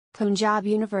Punjab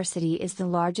University is the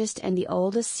largest and the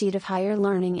oldest seat of higher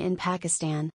learning in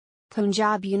Pakistan.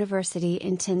 Punjab University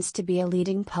intends to be a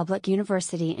leading public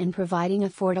university in providing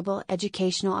affordable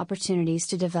educational opportunities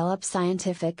to develop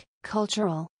scientific,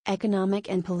 cultural, economic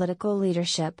and political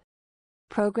leadership.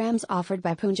 Programs offered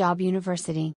by Punjab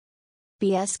University: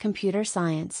 BS Computer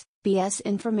Science, BS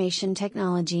Information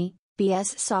Technology,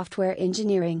 BS Software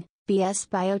Engineering, BS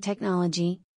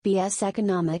Biotechnology, BS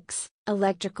Economics,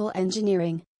 Electrical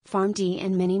Engineering, pharm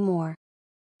and many more.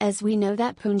 As we know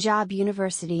that Punjab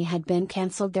University had been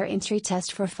cancelled their entry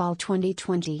test for fall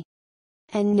 2020.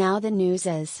 And now the news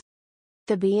is: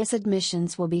 the BS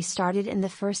admissions will be started in the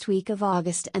first week of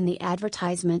August and the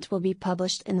advertisement will be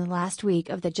published in the last week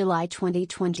of the July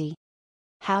 2020.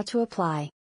 How to apply?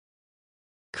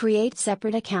 Create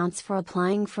separate accounts for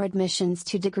applying for admissions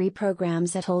to degree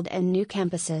programs at old and new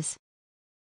campuses.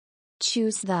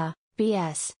 Choose the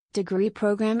BS degree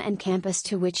program and campus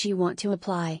to which you want to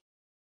apply.